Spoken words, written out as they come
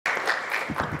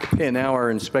Okay, now our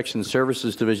Inspection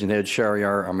Services Division Head,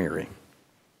 Shahryar Amiri.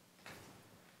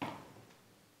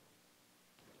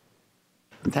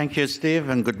 Thank you, Steve,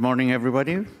 and good morning,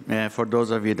 everybody. For those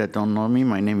of you that don't know me,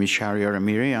 my name is Shahryar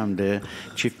Amiri. I'm the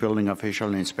Chief Building Official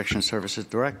and Inspection Services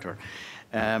Director.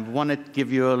 I wanted to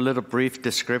give you a little brief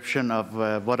description of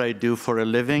what I do for a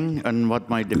living and what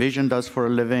my division does for a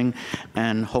living,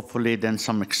 and hopefully then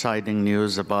some exciting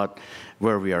news about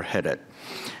where we are headed.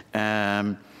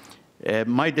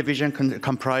 My division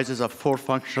comprises of 4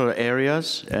 functional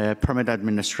areas: permit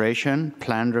administration,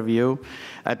 plan review,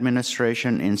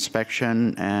 administration,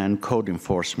 inspection, and code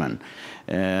enforcement.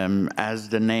 As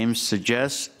the name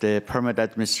suggests, the permit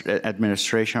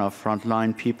administration of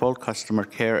frontline people, customer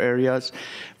care areas,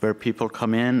 where people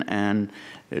come in and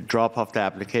drop off the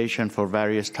application for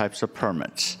various types of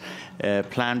permits.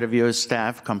 Plan review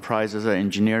staff comprises of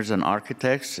engineers and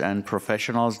architects and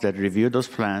professionals that review those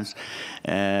plans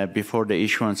before the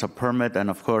issuance of permit. And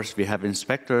of course, we have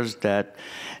inspectors that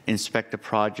inspect the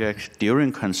project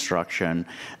during construction.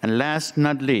 And last but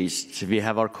not least, we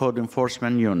have our code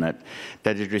enforcement unit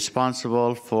that is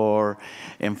responsible for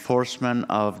enforcement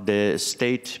of the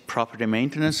state property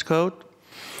maintenance code.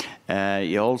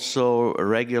 It also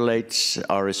regulates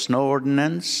our snow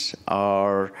ordinance,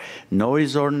 our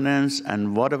noise ordinance,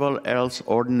 and whatever else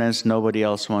ordinance nobody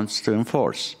else wants to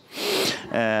enforce.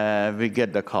 We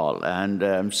get the call,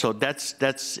 and so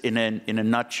that's in a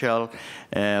nutshell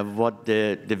what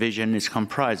the division is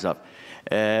comprised of.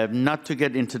 Not to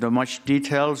get into the much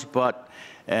details, but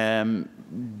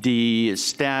the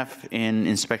staff in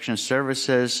inspection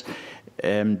services,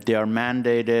 they are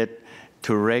mandated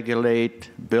to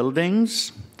regulate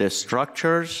buildings, the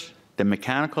structures, the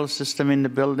mechanical system in the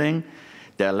building,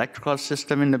 the electrical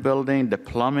system in the building, the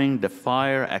plumbing, the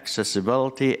fire,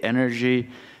 accessibility, energy,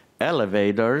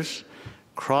 elevators,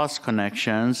 cross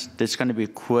connections. There's going to be a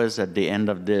quiz at the end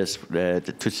of this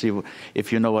to see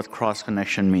if you know what cross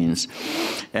connection means.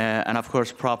 And of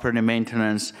course, property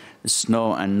maintenance,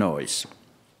 snow and noise.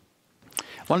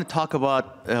 I want to talk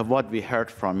about what we heard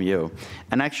from you.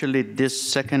 And actually, this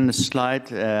second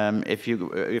slide, if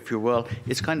you will,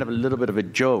 is kind of a little bit of a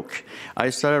joke. I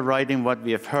started writing what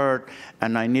we have heard,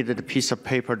 and I needed a piece of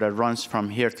paper that runs from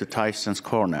here to Tyson's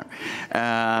Corner.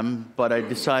 But I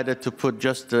decided to put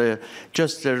just a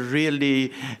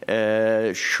really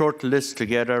short list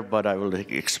together, but I will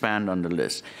expand on the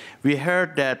list. We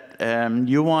heard that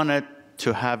you wanted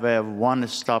to have a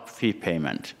one-stop fee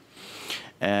payment.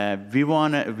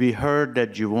 We heard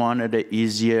that you wanted an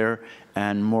easier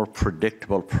and more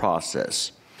predictable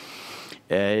process.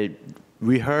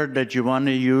 We heard that you want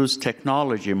to use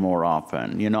technology more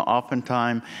often. You know,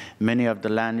 oftentimes, many of the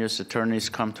land use attorneys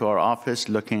come to our office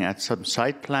looking at some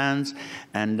site plans,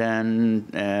 and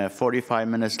then 45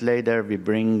 minutes later, we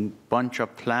bring a bunch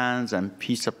of plans and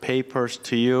piece of papers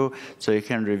to you so you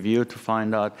can review to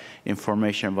find out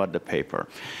information about the paper.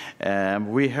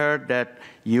 We heard that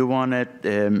you wanted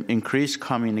increased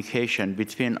communication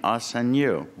between us and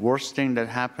you. Worst thing that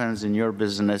happens in your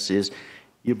business is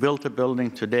you built a building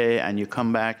today and you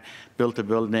come back, built a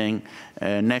building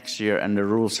next year, and the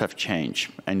rules have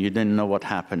changed and you didn't know what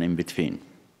happened in between.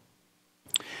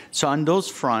 So on those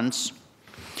fronts,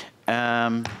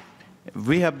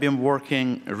 we have been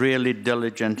working really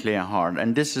diligently and hard,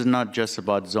 and this is not just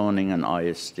about zoning and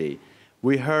ISD.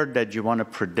 We heard that you want a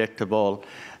predictable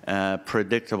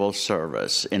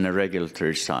service in a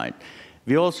regulatory side.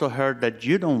 We also heard that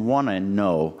you don't want to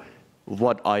know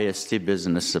what ISD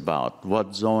business is about,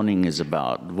 what zoning is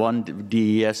about, what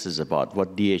DES is about,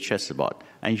 what DHS is about,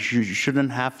 and you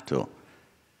shouldn't have to.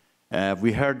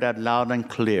 We heard that loud and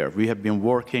clear. We have been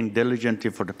working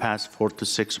diligently for the past 4 to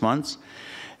 6 months,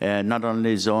 not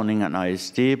only zoning and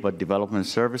ISD, but development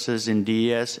services in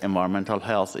DES, environmental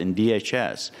health in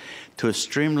DHS, to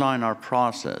streamline our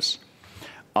process.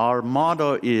 Our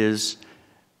motto is,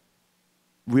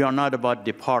 we are not about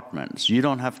departments. You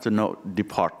don't have to know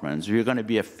departments. We're going to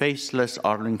be a faceless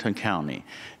Arlington County.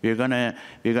 We're going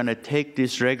to take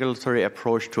this regulatory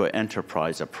approach to an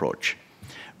enterprise approach,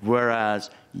 whereas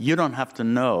you don't have to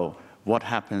know what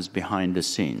happens behind the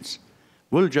scenes.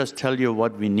 We'll just tell you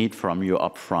what we need from you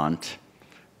up front.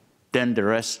 Then the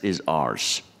rest is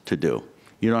ours to do.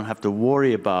 You don't have to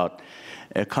worry about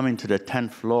coming to the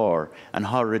 10th floor and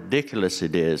how ridiculous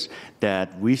it is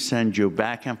that we send you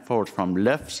back and forth from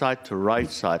left side to right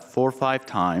side 4 or 5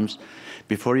 times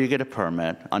before you get a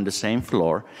permit on the same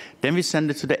floor. Then we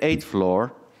send it to the 8th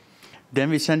floor. Then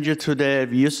we used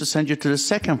to send you to the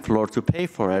 2nd floor to pay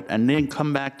for it, and then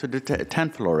come back to the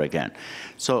 10th floor again.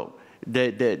 So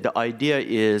the idea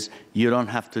is you don't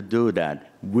have to do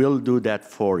that. We'll do that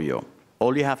for you.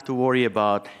 All you have to worry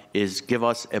about is give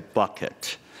us a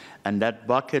bucket. And that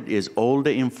bucket is all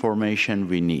the information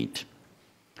we need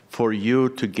for you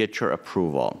to get your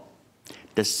approval.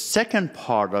 The second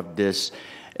part of this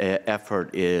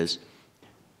effort is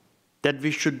that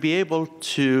we should be able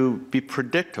to be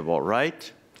predictable,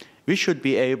 right? We should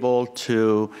be able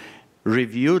to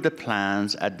review the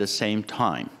plans at the same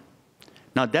time.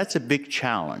 Now, that's a big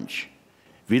challenge.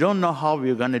 We don't know how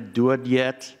we're going to do it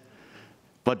yet,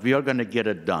 but we are going to get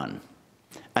it done.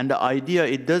 And the idea,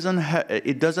 it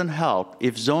doesn't help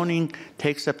if zoning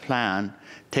takes a plan,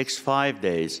 takes 5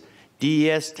 days,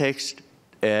 DES takes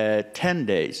 10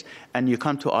 days, and you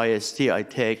come to ISD, I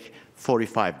take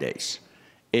 45 days.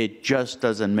 It just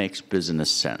doesn't make business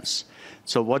sense.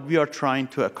 So what we are trying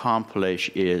to accomplish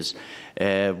is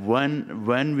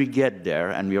when we get there,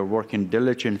 and we are working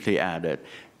diligently at it,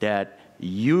 that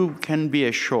you can be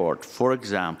assured, for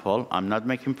example, I'm not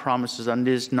making promises on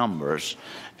these numbers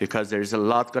because there's a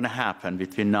lot going to happen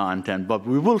between now and then, but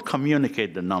we will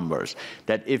communicate the numbers,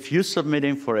 that if you're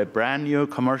submitting for a brand new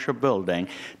commercial building,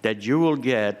 that you will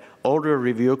get all the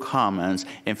review comments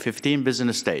in 15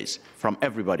 business days from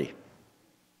everybody.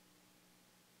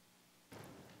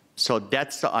 So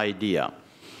that's the idea.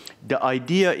 The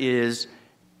idea is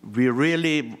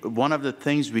one of the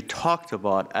things we talked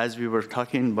about as we were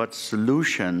talking about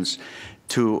solutions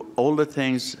to all the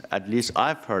things, at least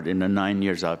I've heard in the 9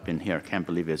 years I've been here. I can't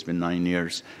believe it's been 9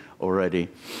 years already.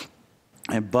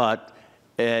 But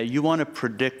you want a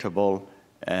predictable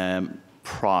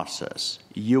process.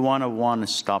 You want a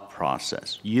one-stop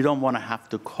process. You don't want to have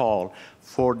to call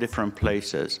 4 different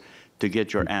places to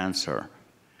get your answer.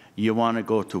 You want to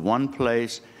go to one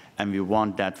place, and we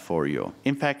want that for you.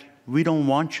 In fact, we don't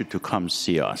want you to come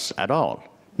see us at all.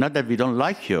 Not that we don't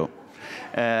like you,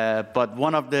 but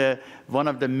one of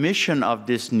the mission of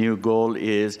this new goal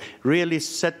is really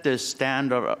set the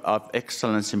standard of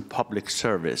excellence in public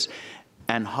service.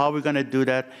 And how we're going to do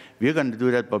that? We're going to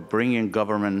do that by bringing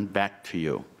government back to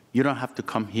you. You don't have to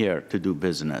come here to do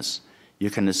business. You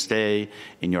can stay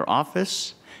in your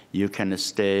office. You can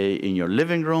stay in your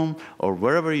living room or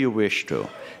wherever you wish to.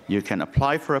 You can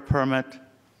apply for a permit.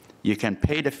 You can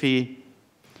pay the fee.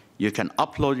 You can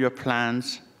upload your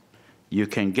plans. You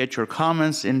can get your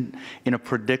comments in a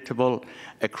predictable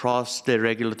across the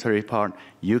regulatory part.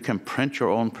 You can print your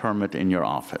own permit in your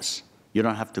office. You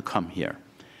don't have to come here.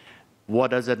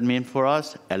 What does that mean for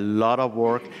us? A lot of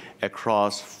work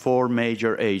across 4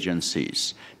 major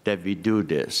agencies that we do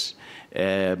this.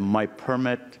 My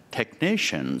permit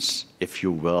technicians, if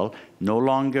you will, no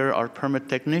longer are permit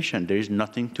technicians. There is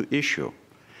nothing to issue.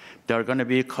 They're going to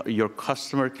be your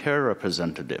customer care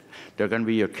representative. They're going to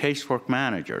be your casework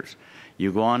managers.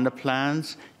 You go on the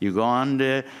plans, you go on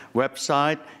the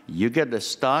website, you get the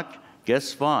stock.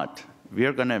 Guess what?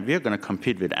 We're going to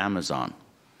compete with Amazon.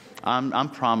 I'm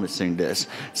promising this.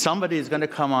 Somebody is going to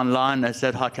come online and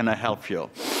said, how can I help you?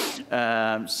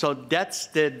 So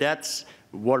that's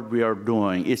what we are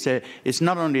doing. It's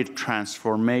not only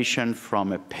transformation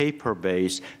from a paper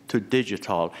base to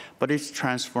digital, but it's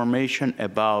transformation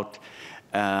about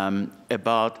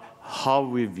how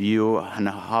we view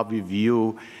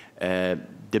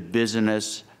the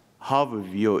business, how we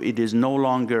view. It is no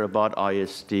longer about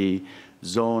ISD,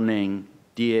 zoning,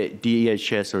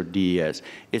 DHS or DES.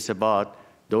 It's about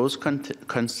those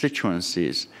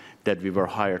constituencies that we were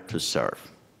hired to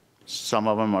serve. Some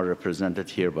of them are represented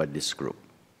here by this group.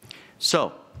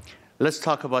 So let's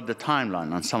talk about the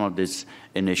timeline on some of these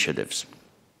initiatives.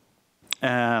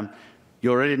 You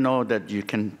already know that you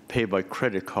can pay by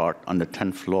credit card on the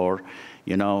 10th floor.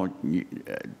 You know,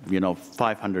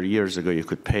 500 years ago, you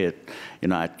could pay it,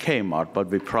 at Kmart, but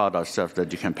we pride ourselves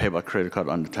that you can pay by credit card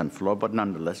on the 10th floor, but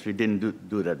nonetheless, we didn't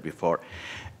do that before.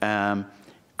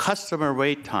 Customer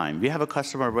wait time. We have a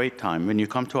customer wait time. When you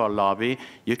come to our lobby,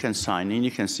 you can sign in,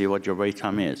 you can see what your wait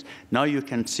time is. Now you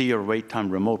can see your wait time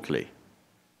remotely.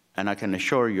 And I can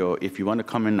assure you, if you want to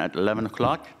come in at 11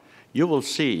 o'clock, you will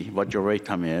see what your wait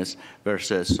time is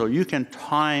versus, so you can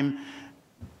time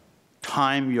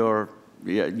your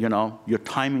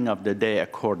timing of the day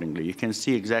accordingly. You can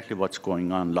see exactly what's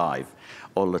going on live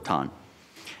all the time.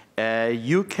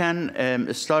 You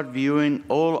can start viewing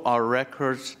all our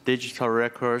records, digital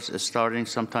records, starting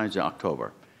sometimes in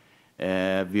October.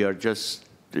 We are just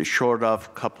short of a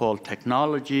couple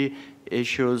technology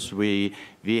issues. We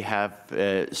have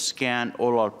scanned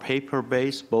all our paper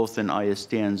base, both in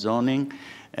ISD and zoning.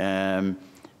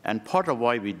 And part of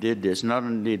why we did this, not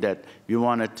only that we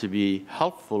wanted to be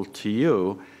helpful to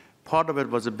you, part of it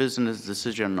was a business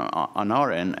decision on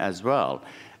our end as well.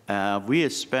 We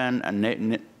spent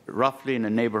roughly in the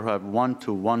neighborhood of $1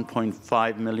 to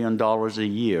 $1.5 million a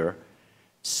year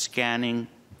scanning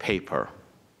paper.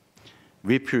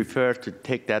 We prefer to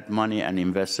take that money and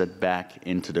invest it back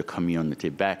into the community,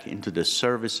 back into the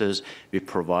services we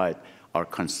provide our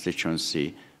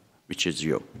constituency, which is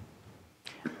you.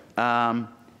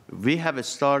 We have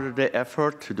started the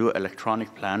effort to do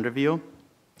electronic plan review.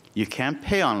 You can't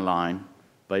pay online,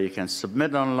 but you can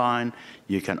submit online,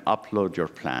 you can upload your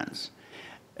plans.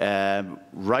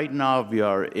 Right now, we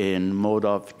are in mode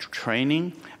of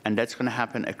training, and that's going to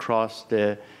happen across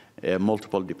the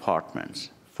multiple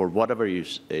departments for whatever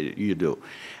you do.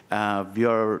 We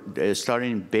are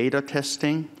starting beta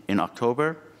testing in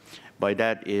October. By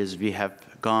that is we have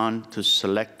gone to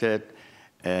selected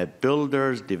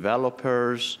builders,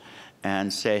 developers,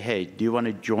 and say, hey, do you want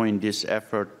to join this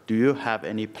effort? Do you have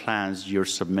any plans you're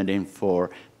submitting for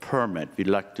permit? We'd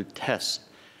like to test,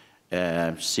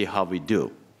 see how we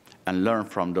do, and learn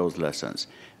from those lessons.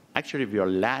 Actually, we are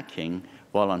lacking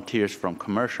volunteers from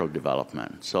commercial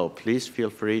development. So please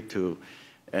feel free to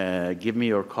give me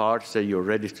your card, say you're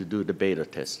ready to do the beta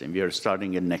testing. We are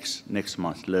starting it next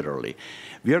month, literally.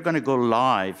 We are going to go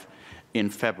live in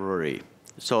February.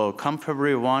 So come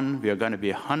February 1, we are going to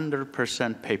be 100%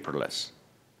 paperless.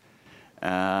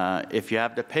 If you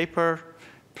have the paper,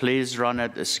 please run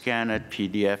it, scan it,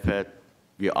 PDF it,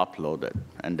 we upload it,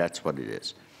 and that's what it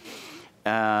is.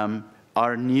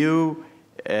 Our new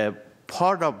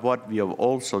part of what we have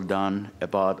also done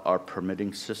about our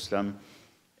permitting system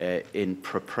in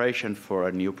preparation for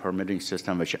a new permitting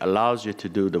system, which allows you to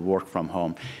do the work from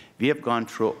home. We have gone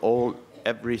through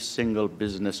every single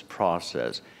business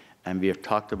process, and we have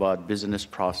talked about business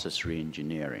process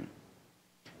reengineering.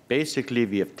 Basically,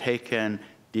 we have taken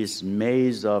this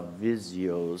maze of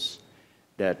Visios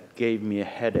that gave me a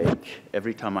headache.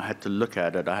 Every time I had to look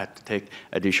at it, I had to take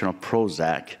additional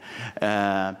Prozac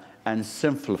and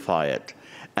simplify it.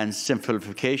 And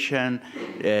simplification,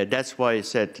 that's why I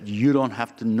said you don't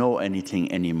have to know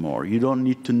anything anymore. You don't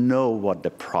need to know what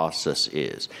the process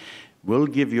is. We'll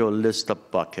give you a list of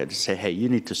buckets, say, hey, you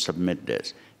need to submit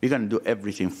this. We're going to do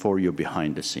everything for you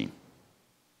behind the scene.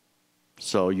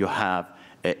 So you have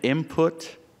an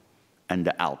input and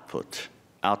the output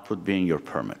being your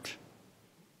permit.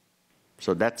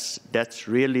 So that's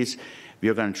really,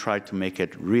 we're going to try to make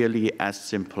it really as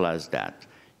simple as that.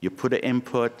 You put an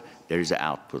input, there is an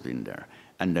output in there,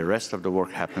 and the rest of the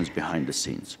work happens behind the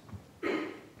scenes.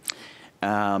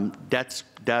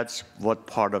 That's what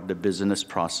part of the business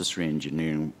process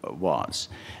reengineering was.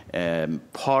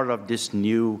 Part of this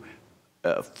new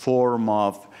form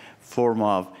of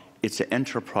it's an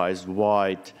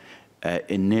enterprise-wide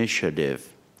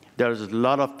initiative. There's a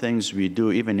lot of things we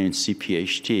do, even in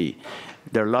CPHD.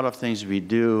 There are a lot of things we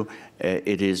do.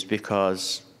 It is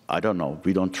because, I don't know,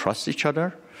 we don't trust each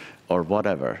other, or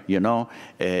whatever, you know.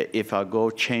 If I go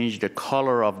change the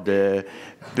color of the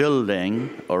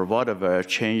building or whatever,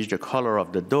 change the color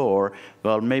of the door,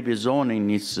 well, maybe zoning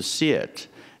needs to see it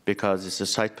because it's a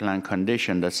site plan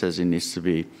condition that says it needs to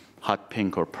be hot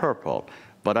pink or purple.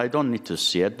 But I don't need to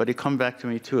see it, but it comes back to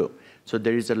me too. So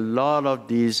there is a lot of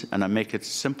these, and I make it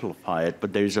simplify it,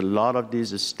 but there is a lot of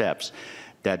these steps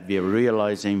that we are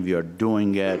realizing we are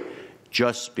doing it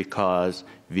just because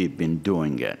we've been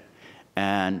doing it.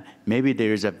 And maybe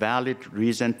there is a valid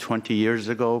reason 20 years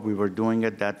ago we were doing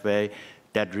it that way.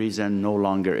 That reason no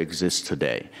longer exists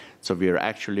today. So we are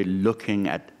actually looking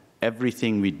at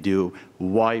everything we do,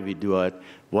 why we do it,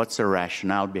 what's the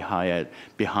rationale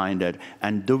behind it,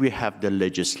 and do we have the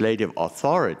legislative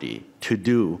authority to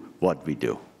do what we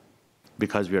do?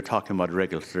 Because we are talking about the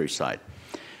regulatory side.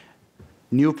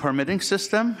 New permitting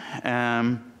system,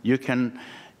 you can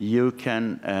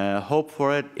hope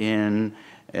for it in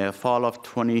fall of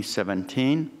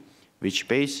 2017, which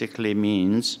basically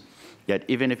means that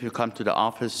even if you come to the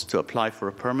office to apply for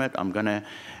a permit, I'm going to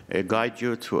guide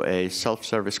you to a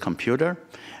self-service computer,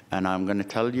 and I'm going to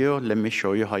tell you, let me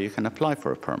show you how you can apply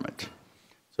for a permit.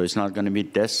 So it's not going to be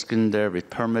desk in there with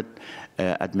permit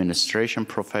administration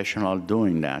professional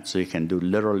doing that. So you can do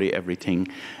literally everything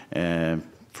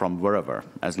from wherever,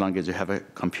 as long as you have a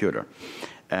computer.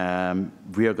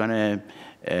 You're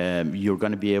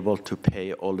going to be able to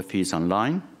pay all the fees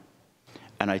online.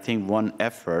 And I think one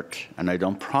effort, and I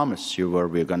don't promise you where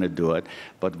we're going to do it,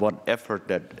 but one effort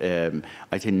that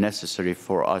I think necessary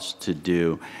for us to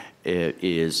do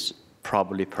is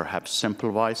probably perhaps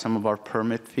simplify some of our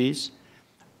permit fees.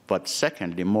 But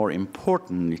secondly, more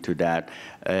importantly to that,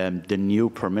 the new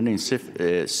permitting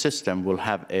system will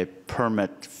have a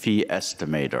permit fee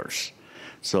estimators.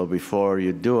 So before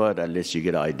you do it, at least you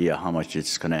get an idea how much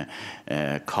it's going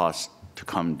to cost to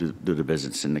come do the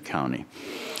business in the county.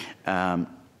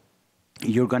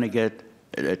 You're going to get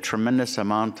a tremendous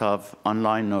amount of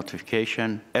online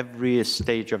notification every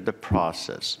stage of the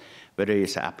process, whether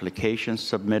it's application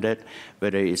submitted,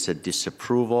 whether it's a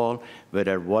disapproval,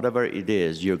 whether whatever it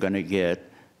is, you're going to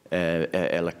get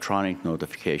electronic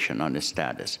notification on the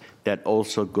status. That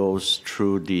also goes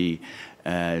through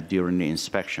during the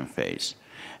inspection phase.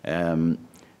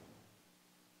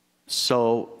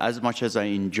 So as much as I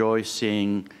enjoy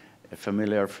seeing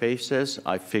familiar faces,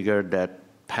 I figured that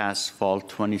past fall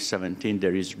 2017,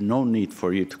 there is no need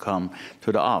for you to come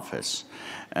to the office.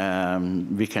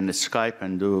 We can Skype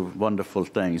and do wonderful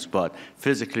things, but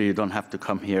physically you don't have to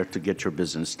come here to get your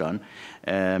business done.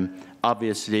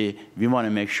 Obviously, we want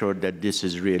to make sure that this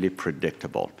is really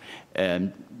predictable.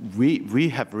 And we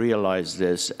have realized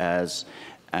this as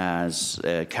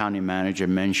county manager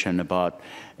mentioned about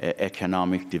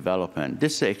economic development.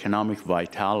 This is the economic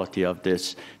vitality of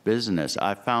this business.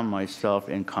 I found myself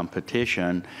in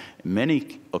competition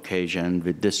many occasions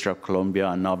with District of Columbia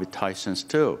and now with Tyson's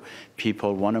too.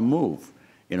 People want to move.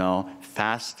 You know,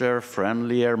 faster,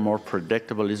 friendlier, more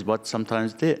predictable is what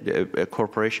sometimes a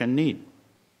corporation need.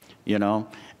 You know,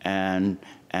 and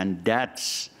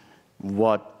that's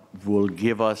what will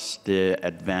give us the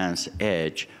advanced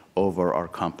edge over our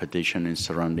competition in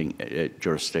surrounding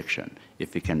jurisdiction,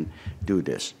 if we can do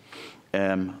this.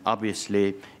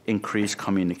 Obviously, increased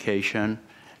communication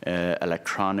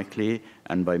electronically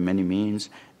and by many means,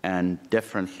 and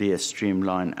definitely a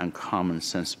streamlined and common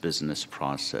sense business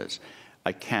process.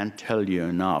 I can't tell you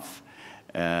enough.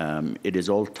 It is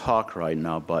all talk right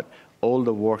now, but all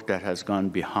the work that has gone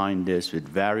behind this with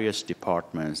various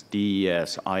departments,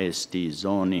 DES, ISD,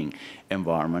 zoning,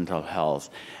 environmental health,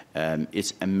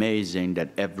 it's amazing that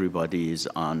everybody is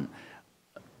on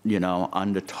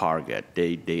the target.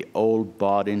 They all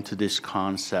bought into this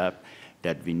concept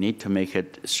that we need to make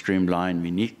it streamlined,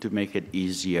 we need to make it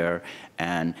easier,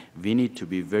 and we need to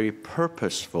be very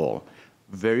purposeful,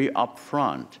 very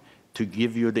upfront to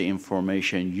give you the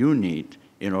information you need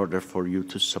in order for you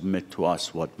to submit to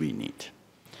us what we need.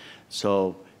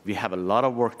 So we have a lot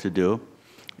of work to do.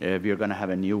 We are going to have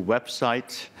a new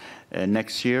website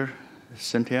next year,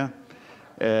 Cynthia,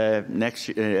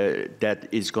 that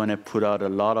is going to put out a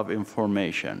lot of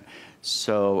information.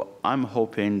 So I'm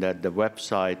hoping that the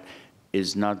website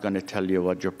is not going to tell you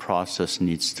what your process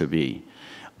needs to be.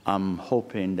 I'm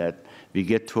hoping that we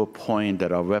get to a point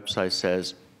that our website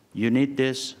says, you need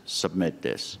this, submit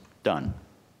this, done.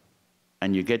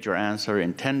 And you get your answer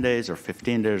in 10 days or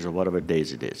 15 days or whatever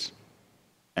days it is.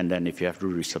 And then if you have to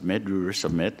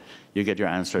resubmit, you get your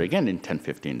answer again in 10,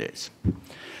 15 days.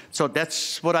 So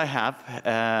that's what I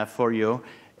have for you.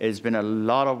 It's been a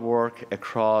lot of work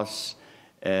across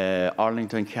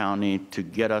Arlington County to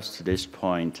get us to this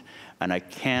point, and I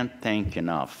can't thank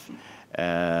enough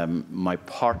my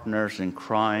partners in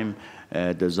crime,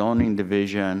 the zoning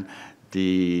division,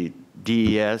 the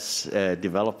DES,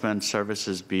 Development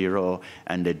Services Bureau,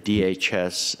 and the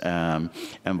DHS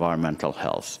Environmental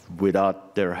Health.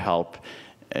 Without their help,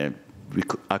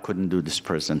 I couldn't do this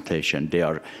presentation. They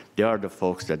are the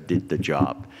folks that did the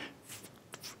job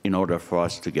in order for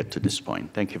us to get to this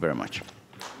point. Thank you very much.